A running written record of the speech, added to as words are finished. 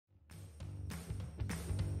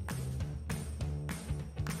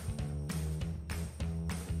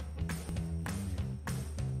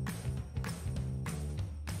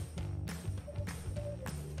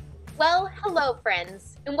Well, hello,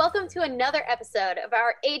 friends, and welcome to another episode of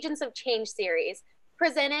our Agents of Change series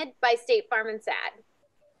presented by State Farm and SAD.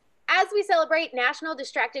 As we celebrate National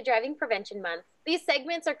Distracted Driving Prevention Month, these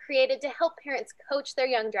segments are created to help parents coach their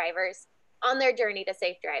young drivers on their journey to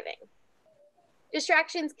safe driving.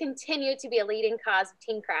 Distractions continue to be a leading cause of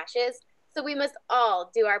teen crashes, so we must all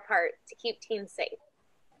do our part to keep teens safe.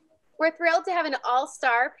 We're thrilled to have an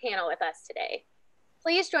all-star panel with us today.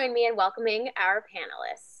 Please join me in welcoming our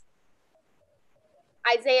panelists.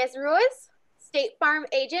 Isaias Ruiz, State Farm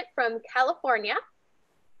agent from California.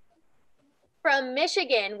 From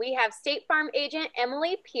Michigan, we have State Farm agent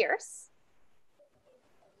Emily Pierce.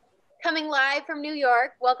 Coming live from New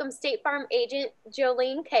York, welcome State Farm agent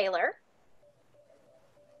Jolene Kaler.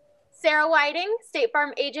 Sarah Whiting, State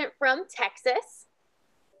Farm agent from Texas.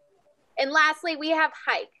 And lastly, we have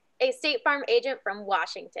Hike, a State Farm agent from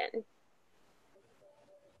Washington.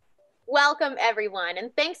 Welcome, everyone, and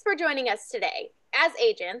thanks for joining us today. As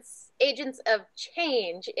agents of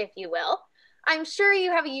change, if you will, I'm sure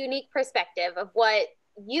you have a unique perspective of what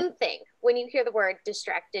you think when you hear the word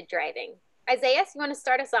distracted driving. Isaias, you want to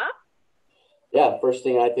start us off? Yeah, first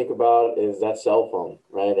thing I think about is that cell phone,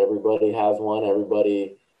 right? Everybody has one.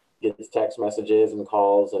 Everybody gets text messages and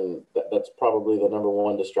calls, and that's probably the number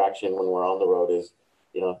one distraction when we're on the road is,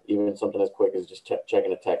 even something as quick as just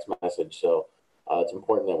checking a text message. So it's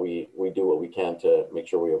important that we do what we can to make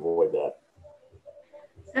sure we avoid that.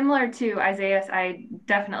 Similar to Isaias, I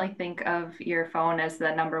definitely think of your phone as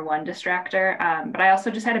the number one distractor, but I also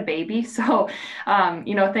just had a baby. So,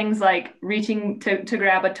 things like reaching to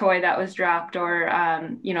grab a toy that was dropped or,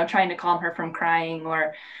 trying to calm her from crying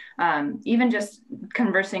or even just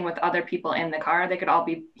conversing with other people in the car, they could all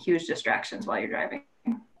be huge distractions while you're driving.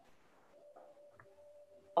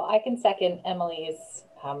 Well, I can second Emily's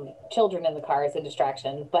children in the car as a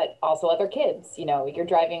distraction, but also other kids. You're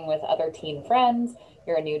driving with other teen friends,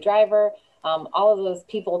 you're a new driver, all of those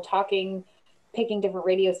people talking, picking different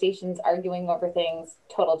radio stations, arguing over things,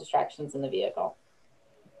 total distractions in the vehicle.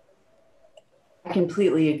 I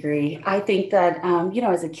completely agree. I think that,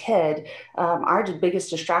 as a kid, our biggest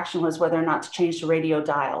distraction was whether or not to change the radio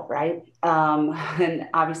dial, right? And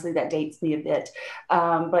obviously that dates me a bit.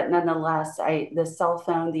 But nonetheless, the cell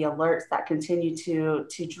phone, the alerts that continue to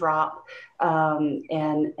drop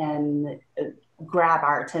and grab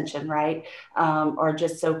our attention, right? Are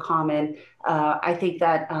just so common. I think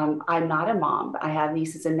that I'm not a mom. I have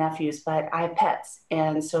nieces and nephews, but I have pets.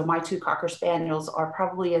 And so my two Cocker Spaniels are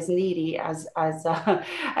probably as needy as a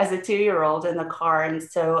 2-year-old in the car. And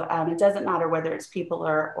so it doesn't matter whether it's people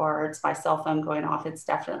or it's my cell phone going off. It's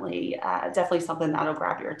definitely something that'll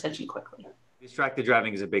grab your attention quickly. Distracted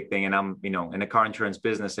driving is a big thing, and I'm, in the car insurance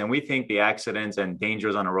business, and we think the accidents and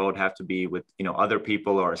dangers on the road have to be with, other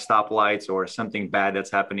people or stoplights or something bad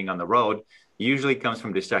that's happening on the road. Usually comes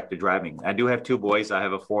from distracted driving. I do have 2 boys. I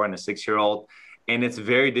have a 4 and a 6-year-old, and it's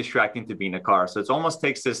very distracting to be in a car. So it almost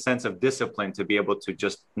takes this sense of discipline to be able to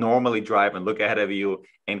just normally drive and look ahead of you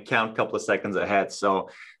and count a couple of seconds ahead. So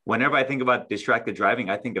whenever I think about distracted driving,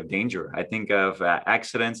 I think of danger. I think of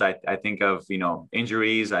accidents. I think of,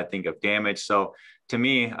 injuries. I think of damage. So to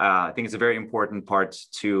me, I think it's a very important part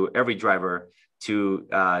to every driver to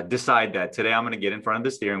decide that today I'm going to get in front of the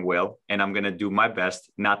steering wheel and I'm going to do my best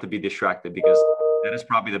not to be distracted, because that is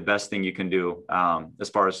probably the best thing you can do as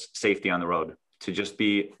far as safety on the road, to just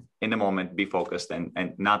be in the moment, be focused and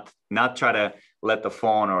not try to let the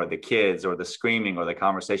phone or the kids or the screaming or the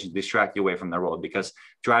conversations distract you away from the road, because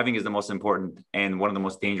driving is the most important and one of the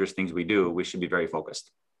most dangerous things we do. We should be very focused.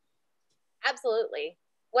 Absolutely.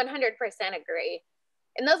 100% agree.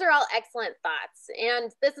 And those are all excellent thoughts.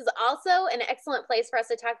 And this is also an excellent place for us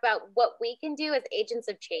to talk about what we can do as agents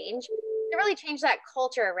of change to really change that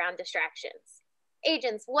culture around distractions.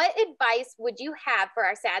 Agents, what advice would you have for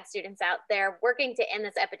our SAD students out there working to end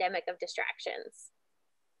this epidemic of distractions?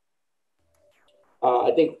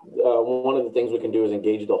 I think one of the things we can do is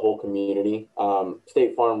engage the whole community.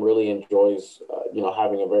 State Farm really enjoys,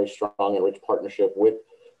 having a very strong and rich partnership with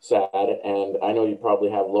SAD, and I know you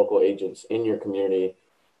probably have local agents in your community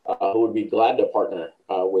who would be glad to partner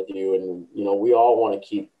with you. And we all want to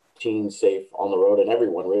keep teens safe on the road, and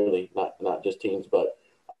everyone really, not just teens, but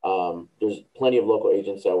there's plenty of local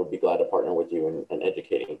agents that would be glad to partner with you in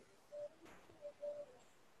educating.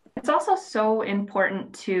 It's also so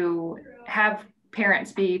important to have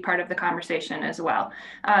parents be part of the conversation as well.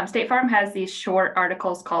 State Farm has these short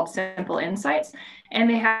articles called Simple Insights, and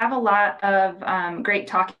they have a lot of great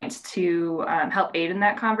talkings to help aid in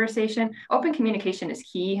that conversation. Open communication is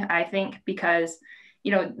key, I think, because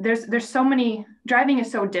there's so many, driving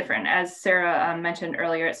is so different, as Sarah mentioned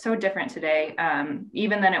earlier. It's so different today,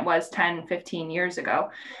 even than it was 10, 15 years ago.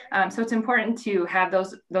 So it's important to have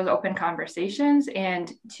those open conversations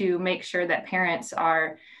and to make sure that parents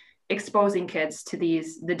are exposing kids to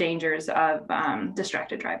the dangers of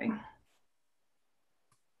distracted driving.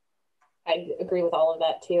 I agree with all of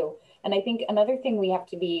that too. And I think another thing we have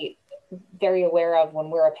to be very aware of when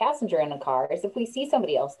we're a passenger in a car is if we see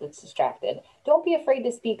somebody else that's distracted, don't be afraid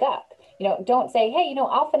to speak up. Don't say, hey,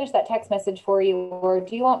 I'll finish that text message for you, or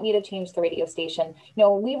do you want me to change the radio station?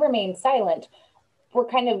 We remain silent.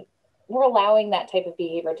 We're allowing that type of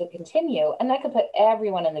behavior to continue, and that could put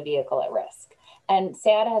everyone in the vehicle at risk. And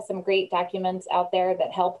SAD has some great documents out there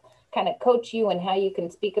that help kind of coach you and how you can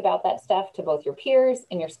speak about that stuff to both your peers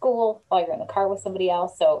in your school while you're in the car with somebody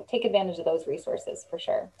else. So take advantage of those resources for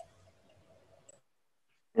sure.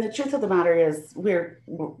 And the truth of the matter is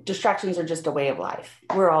distractions are just a way of life.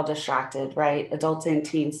 We're all distracted, right? Adults and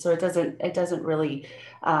teens. So it doesn't really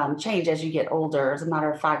change as you get older. As a matter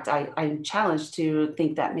of fact, I'm challenged to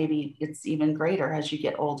think that maybe it's even greater as you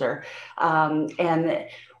get older. And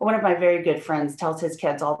one of my very good friends tells his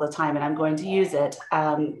kids all the time, and I'm going to use it,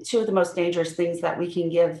 two of the most dangerous things that we can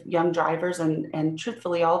give young drivers and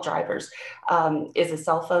truthfully all drivers is a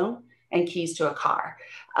cell phone and keys to a car.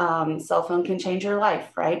 Cell phone can change your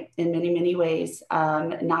life, right? In many, many ways,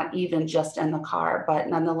 not even just in the car, but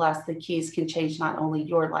nonetheless, the keys can change not only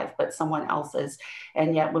your life, but someone else's.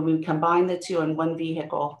 And yet when we combine the two in one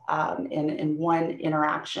vehicle, in one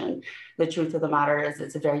interaction, the truth of the matter is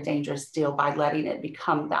it's a very dangerous deal by letting it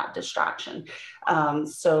become that distraction.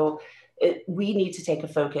 We need to take a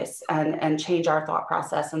focus and change our thought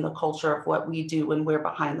process and the culture of what we do when we're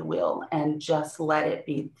behind the wheel, and just let it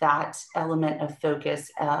be that element of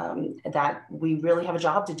focus that we really have a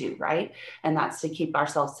job to do, right? And that's to keep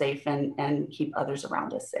ourselves safe and keep others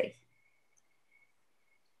around us safe.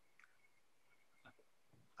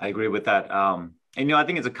 I agree with that. And I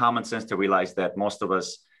think it's a common sense to realize that most of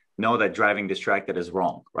us know that driving distracted is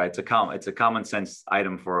wrong, right? It's a common sense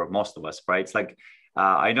item for most of us, right? It's like,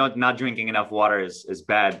 I know not drinking enough water is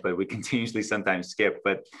bad, but we continuously sometimes skip,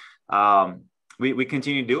 but we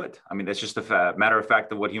continue to do it. I mean, that's just a matter of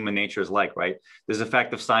fact of what human nature is like, right? There's a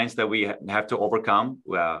fact of science that we have to overcome.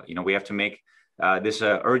 We have to make this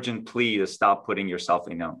urgent plea to stop putting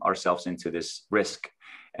ourselves into this risk.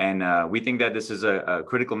 And we think that this is a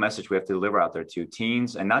critical message we have to deliver out there to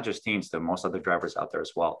teens, and not just teens, to most other drivers out there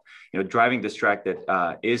as well. Driving distracted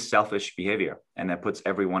is selfish behavior, and that puts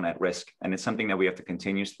everyone at risk. And it's something that we have to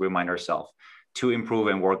continuously remind ourselves to improve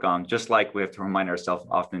and work on, just like we have to remind ourselves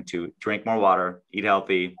often to drink more water, eat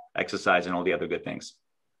healthy, exercise, and all the other good things.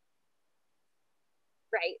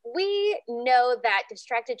 Right. We know that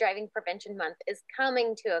Distracted Driving Prevention Month is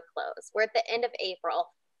coming to a close. We're at the end of April.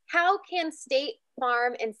 How can State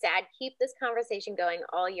Farm and SAD keep this conversation going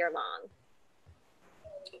all year long?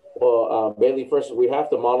 Well, Bailey, first, we have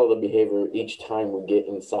to model the behavior each time we get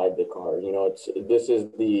inside the car. This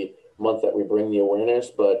is the month that we bring the awareness,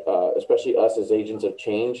 but especially us as agents of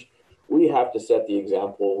change, we have to set the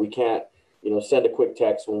example. We can't, send a quick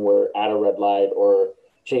text when we're at a red light, or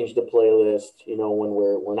change the playlist, when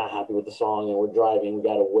we're not happy with the song and we're driving. We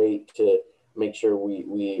got to wait to make sure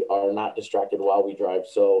we are not distracted while we drive.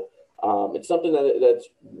 So it's something that's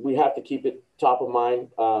we have to keep it top of mind.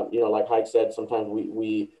 Like Heike said, sometimes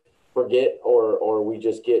we forget or we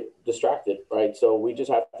just get distracted, right? So we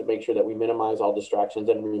just have to make sure that we minimize all distractions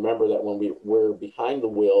and remember that when we're behind the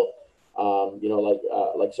wheel,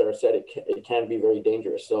 like Sarah said, it can be very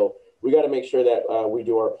dangerous. So we got to make sure that we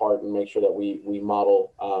do our part and make sure that we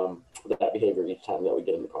model that behavior each time that we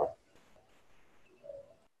get in the car.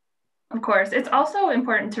 Of course. It's also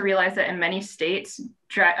important to realize that in many states,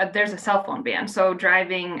 there's a cell phone ban. So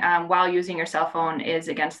driving while using your cell phone is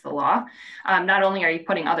against the law. Not only are you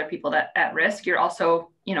putting other people at risk, you're also,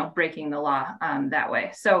 breaking the law that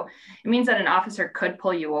way. So it means that an officer could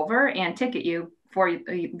pull you over and ticket you for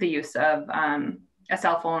the use of a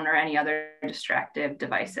cell phone or any other distractive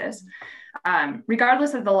devices.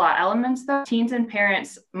 Regardless of the law elements, though, teens and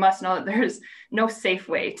parents must know that there's no safe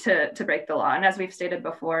way to break the law. And as we've stated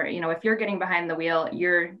before, if you're getting behind the wheel,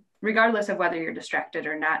 regardless of whether you're distracted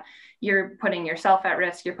or not, you're putting yourself at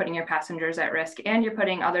risk, you're putting your passengers at risk, and you're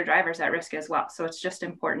putting other drivers at risk as well. So it's just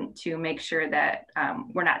important to make sure that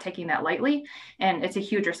we're not taking that lightly. And it's a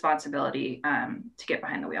huge responsibility to get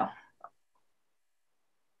behind the wheel.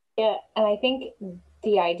 Yeah, and I think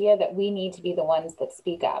the idea that we need to be the ones that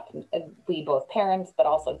speak up, we both parents, but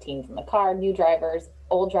also teens in the car, new drivers,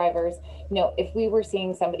 old drivers, if we were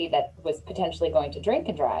seeing somebody that was potentially going to drink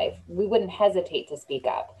and drive, we wouldn't hesitate to speak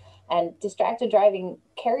up. And distracted driving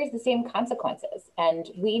carries the same consequences. And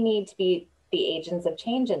we need to be the agents of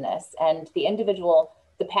change in this. And the individual,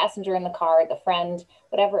 the passenger in the car, the friend,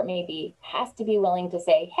 whatever it may be, has to be willing to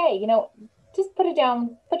say, hey, you know, just put it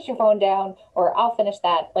down, put your phone down, or I'll finish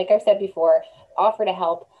that. Like I've said before, offer to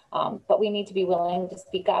help. But we need to be willing to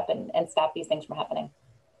speak up and stop these things from happening.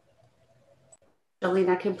 Jolene,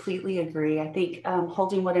 I completely agree. I think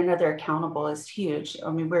holding one another accountable is huge.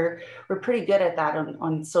 I mean, we're pretty good at that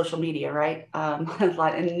on social media, right? A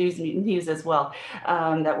lot in news as well.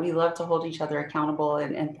 That we love to hold each other accountable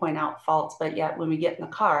and point out faults. But yet, when we get in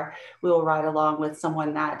the car, we will ride along with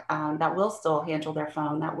someone that that will still handle their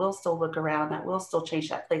phone, that will still look around, that will still change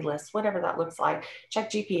that playlist, whatever that looks like.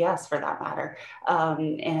 Check GPS for that matter.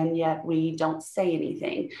 And yet we don't say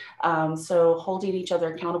anything. So holding each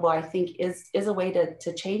other accountable, I think, is a way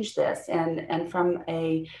to change this. And from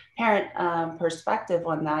a parent perspective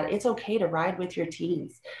on that, it's okay to ride with your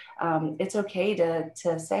teens. It's okay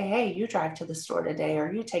to say, hey, you drive to the store today,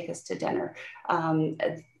 or you take us to dinner.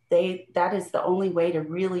 That is the only way to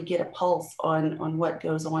really get a pulse on what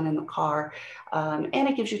goes on in the car. And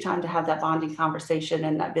it gives you time to have that bonding conversation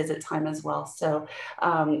and that visit time as well. So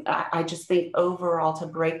I just think overall, to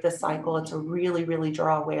break the cycle and to really, really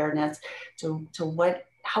draw awareness to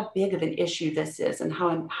how big of an issue this is and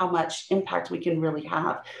how much impact we can really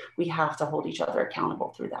have, we have to hold each other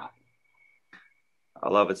accountable through that. I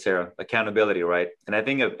love it, Sarah. Accountability, right? And I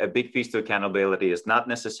think a big piece to accountability is not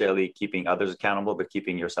necessarily keeping others accountable, but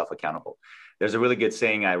keeping yourself accountable. There's a really good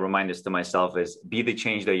saying I remind this to myself is be the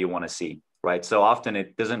change that you want to see, right? So often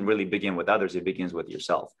it doesn't really begin with others. It begins with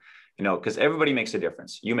yourself, you know, because everybody makes a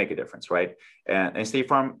difference. You make a difference, right? And State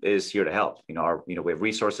Farm is here to help. You know, we have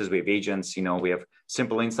resources, we have agents, you know, we have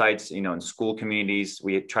simple insights, you know, in school communities.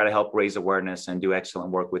 We try to help raise awareness and do excellent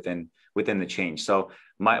work within the change. So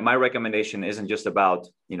my recommendation isn't just about,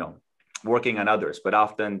 you know, working on others, but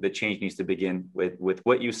often the change needs to begin with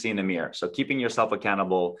what you see in the mirror. So keeping yourself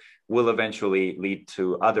accountable will eventually lead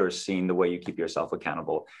to others seeing the way you keep yourself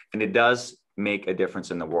accountable. And it does make a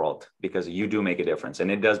difference in the world, because you do make a difference,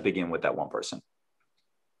 and it does begin with that one person.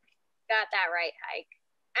 Got that right, Hike.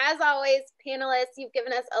 As always, panelists, you've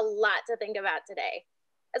given us a lot to think about today.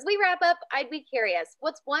 As we wrap up, I'd be curious,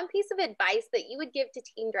 what's one piece of advice that you would give to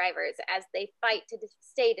teen drivers as they fight to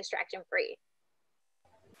stay distraction-free?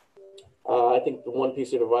 I think the one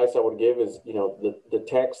piece of advice I would give is, you know, the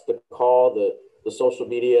text, the call, the social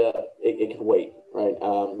media, it can wait, right?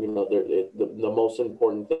 You know, the most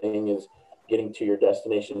important thing is getting to your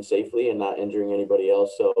destination safely and not injuring anybody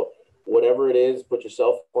else. So whatever it is, put your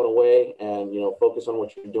cell phone away and, you know, focus on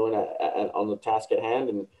what you're doing on the task at hand.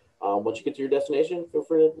 And once you get to your destination, feel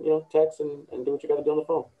free to, you know, text and do what you got to do on the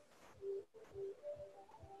phone.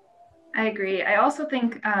 I agree. I also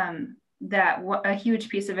think that a huge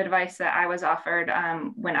piece of advice that I was offered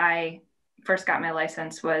when I first got my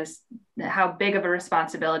license was how big of a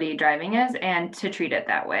responsibility driving is, and to treat it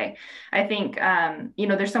that way. I think, you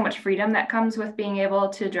know, there's so much freedom that comes with being able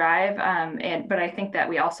to drive. But I think that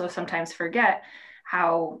we also sometimes forget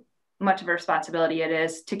how much of a responsibility it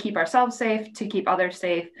is to keep ourselves safe, to keep others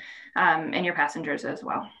safe, and your passengers as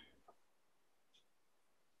well.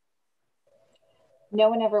 No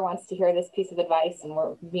one ever wants to hear this piece of advice, and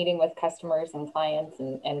we're meeting with customers and clients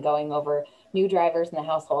and going over new drivers in the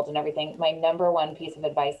household and everything. My number one piece of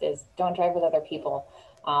advice is don't drive with other people.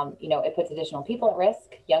 You know, it puts additional people at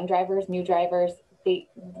risk, young drivers, new drivers. They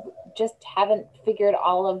just haven't figured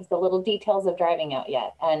all of the little details of driving out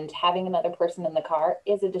yet. And having another person in the car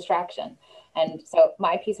is a distraction. And so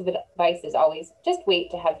my piece of advice is always just wait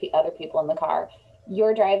to have other people in the car.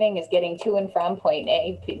 Your driving is getting to and from point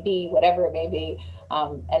A, B, whatever it may be.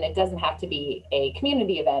 And it doesn't have to be a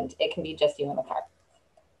community event. It can be just you in the car.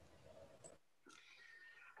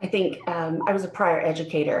 I think I was a prior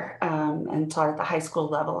educator and taught at the high school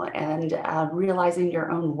level, and realizing your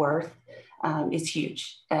own worth is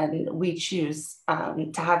huge. And we choose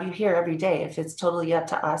to have you here every day. If it's totally up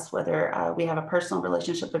to us, whether we have a personal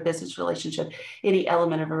relationship, a business relationship, any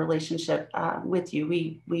element of a relationship with you,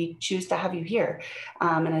 we choose to have you here.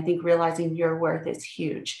 And I think realizing your worth is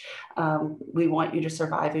huge. We want you to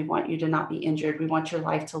survive. We want you to not be injured. We want your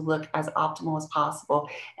life to look as optimal as possible.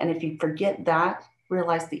 And if you forget that,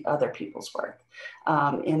 realize the other people's worth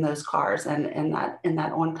in those cars and in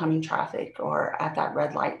that oncoming traffic or at that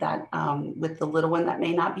red light, that with the little one that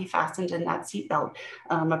may not be fastened in that seatbelt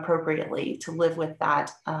appropriately. To live with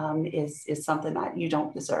that is something that you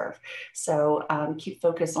don't deserve. So keep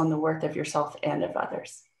focused on the worth of yourself and of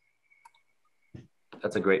others.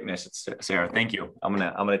 That's a great message, Sarah. Thank you. I'm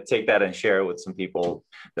gonna take that and share it with some people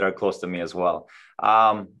that are close to me as well.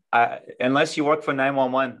 Unless you work for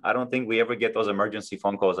 911, I don't think we ever get those emergency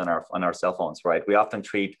phone calls on our cell phones, right? We often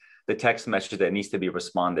treat the text message that needs to be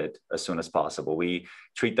responded as soon as possible. We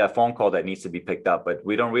treat that phone call that needs to be picked up, but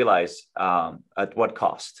we don't realize at what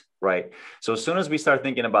cost, right? So as soon as we start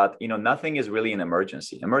thinking about, nothing is really an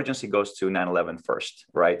emergency. Emergency goes to 911 first,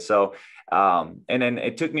 right? So, and then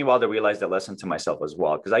it took me a while to realize that lesson to myself as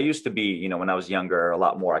well, because I used to be, when I was younger, a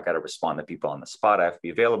lot more, I got to respond to people on the spot. I have to be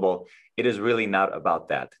available. It is really not about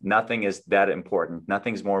that. Nothing is that important.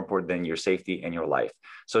 Nothing's more important than your safety and your life.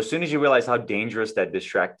 So as soon as you realize how dangerous that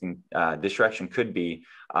distraction could be,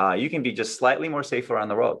 you can be just slightly more safer on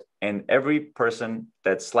the road. And every person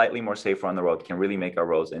that's slightly more safer on the road can really make our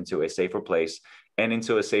roads into a safer place and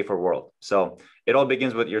into a safer world. So it all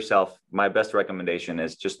begins with yourself. My best recommendation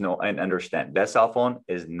is just know and understand that cell phone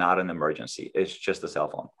is not an emergency. It's just a cell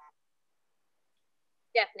phone.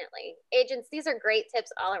 Definitely. Agents, these are great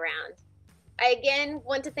tips all around. I again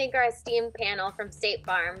want to thank our esteemed panel from State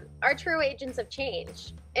Farm, our true agents of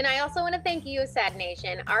change. And I also want to thank you, SAD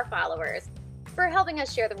Nation, our followers, for helping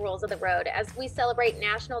us share the rules of the road as we celebrate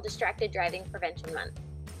National Distracted Driving Prevention Month.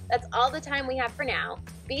 That's all the time we have for now.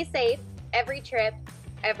 Be safe, every trip,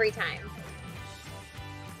 every time.